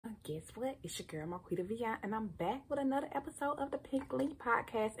guess what? It's your girl, Marquita Vian, and I'm back with another episode of the Pink Link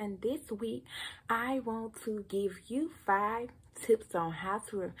Podcast. And this week, I want to give you 5 tips on how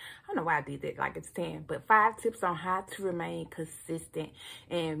to, I don't know why I did that like it's 10, but 5 tips on how to remain consistent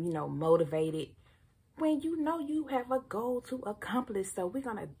and, motivated when you know you have a goal to accomplish. So we're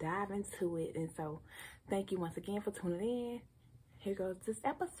going to dive into it. And so thank you once again for tuning in. Here goes this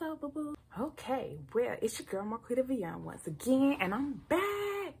episode, boo-boo. Okay, well, it's your girl, Marquita Vian, once again, and I'm back.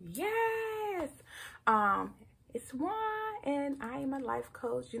 Yes! It's Juan, and I am a life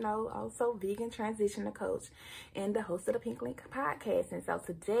coach, also vegan transitioner coach, and the host of the Pink Link Podcast. And so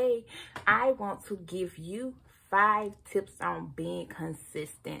today, I want to give you 5 tips on being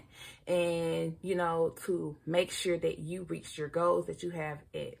consistent and, to make sure that you reach your goals that you have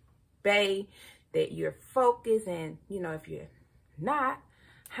at bay, that you're focused, and, if you're not,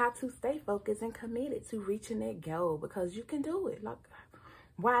 how to stay focused and committed to reaching that goal, because you can do it. Like,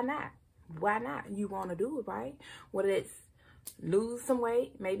 why not? Why not? You want to do it, right? Whether it's lose some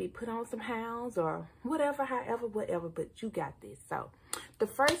weight, maybe put on some pounds, or whatever, however, whatever, but you got this. So the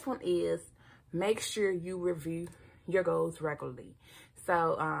first one is make sure you review your goals regularly.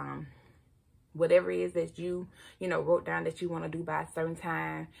 So whatever it is that you wrote down that you want to do by a certain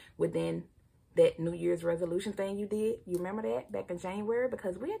time within that New Year's resolution thing you did. You remember that back in January?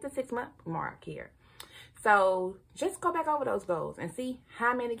 Because we're at the 6-month mark here. So just go back over those goals and see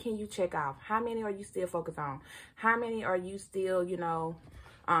how many can you check off. How many are you still focused on? How many are you still,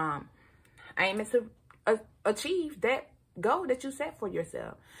 aiming to achieve that goal that you set for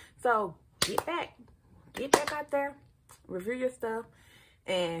yourself? So get back out there, review your stuff,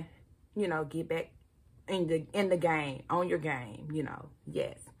 and, get back in the game, on your game,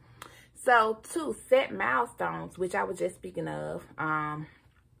 yes. So 2, set milestones, which I was just speaking of.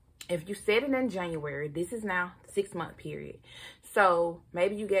 If you set it in January, this is now 6-month period. So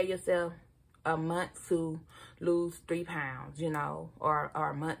maybe you gave yourself a month to lose 3 pounds, or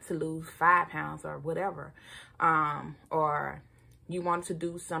a month to lose 5 pounds or whatever. Or you want to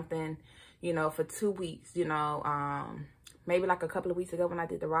do something, for 2 weeks, maybe like a couple of weeks ago when I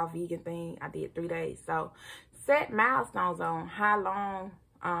did the raw vegan thing, I did 3 days. So set milestones on how long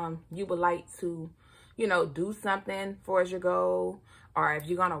you would like to, do something for as your goal, or if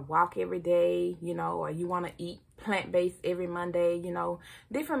you're going to walk every day, or you want to eat plant-based every Monday,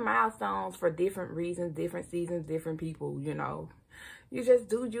 different milestones for different reasons, different seasons, different people, you just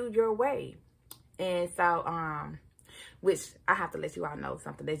do you your way. And so, which I have to let you all know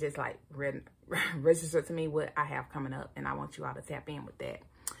something that just like registered to me what I have coming up, and I want you all to tap in with that.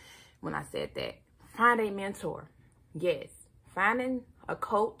 When I said that, find a mentor. Yes, finding a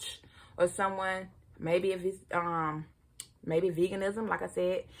coach or someone, maybe if it's maybe veganism, like I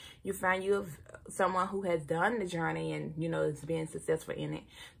said, you find someone who has done the journey and is being successful in it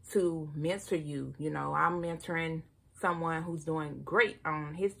to mentor you. I'm mentoring someone who's doing great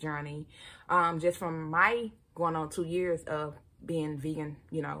on his journey, just from my going on 2 years of being vegan,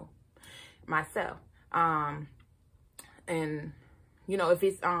 myself. And if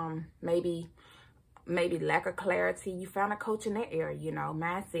it's maybe lack of clarity, you found a coach in that area,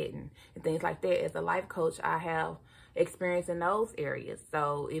 mindset and things like that. As a life coach, I have experience in those areas.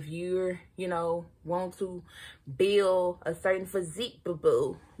 So if you're, want to build a certain physique,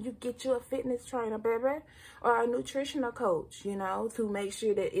 boo-boo, you get you a fitness trainer, baby, or a nutritional coach, to make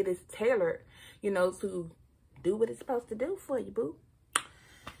sure that it is tailored, to do what it's supposed to do for you, boo.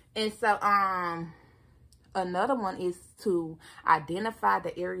 And so, another one is to identify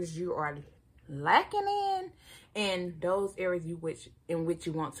the areas you are lacking in and those areas in which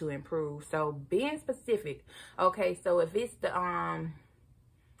you want to improve. So being specific. Okay, so if it's the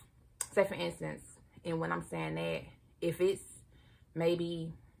say for instance, and when I'm saying that, if it's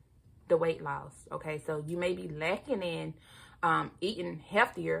maybe the weight loss, okay, so you may be lacking in eating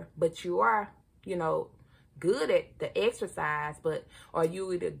healthier, but you are good at the exercise, or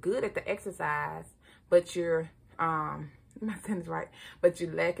you either good at the exercise, but you're my sentence right, but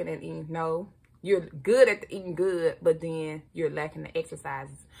you're lacking in eating. No, you're good at eating good, but then you're lacking the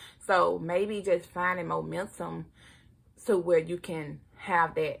exercises. So maybe just finding momentum to where you can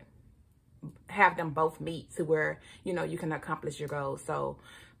have them both meet to where, you can accomplish your goals. So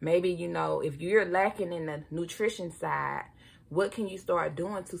maybe, if you're lacking in the nutrition side, what can you start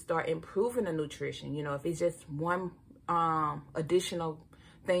doing to start improving the nutrition? If it's just one additional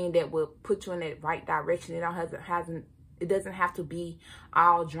thing that will put you in that right direction, it It doesn't have to be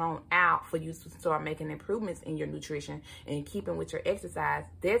all drawn out for you to start making improvements in your nutrition and keeping with your exercise.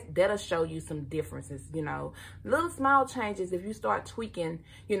 That'll show you some differences, you know. Little small changes, if you start tweaking,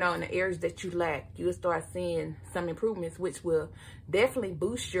 you know, in the areas that you lack, you'll start seeing some improvements, which will definitely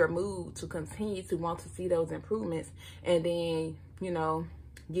boost your mood to continue to want to see those improvements, and then, you know,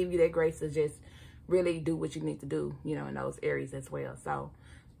 give you that grace to just really do what you need to do, you know, in those areas as well. So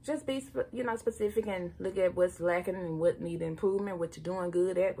just be, you know, specific and look at what's lacking and what needs improvement, what you're doing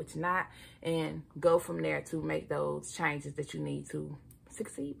good at, what you're not, and go from there to make those changes that you need to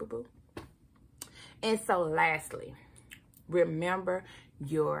succeed, boo-boo. And so lastly, remember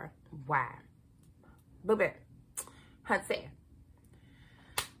your why. Boo-boo, honty,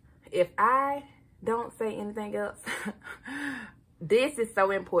 if I don't say anything else, this is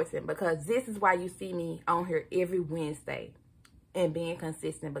so important, because this is why you see me on here every Wednesday and being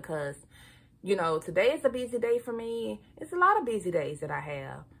consistent, because, you know, today is a busy day for me. It's a lot of busy days that I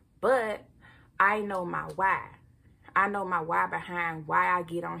have, but I know my why. I know my why behind why I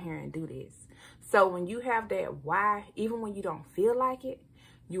get on here and do this. So when you have that why, even when you don't feel like it,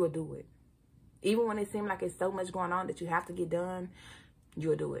 you will do it. Even when it seems like it's so much going on that you have to get done,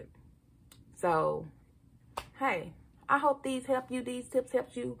 you'll do it. So, hey, I hope these tips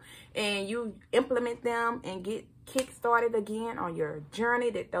help you, and you implement them and get kick-started again on your journey,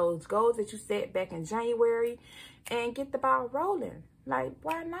 that those goals that you set back in January, and get the ball rolling. Like,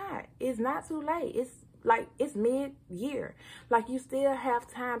 why not? It's not too late. It's like, it's mid-year. Like, you still have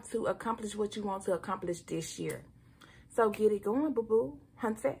time to accomplish what you want to accomplish this year. So get it going, boo-boo,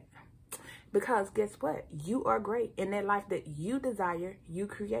 honty. Because guess what? You are great. In that life that you desire, you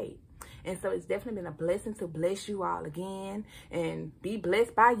create. And so it's definitely been a blessing to bless you all again and be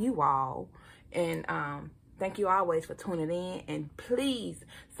blessed by you all. And thank you always for tuning in. And please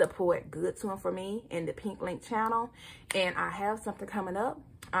support Good To 'Em for me in the Pink Link channel. And I have something coming up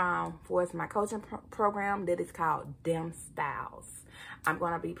for my coaching program that is called Dem Styles. I'm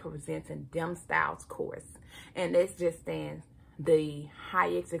going to be presenting Dem Styles course. And that's just stands the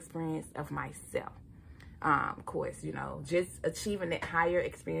highest experience of myself. Course, you know, just achieving that higher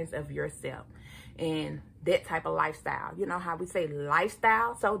experience of yourself and that type of lifestyle. You know how we say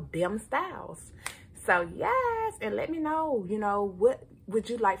lifestyle? So Dem Styles. So yes, and let me know, you know, what would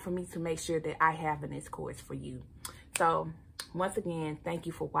you like for me to make sure that I have in this course for you. So once again, thank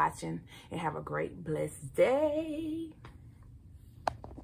you for watching, and have a great, blessed day.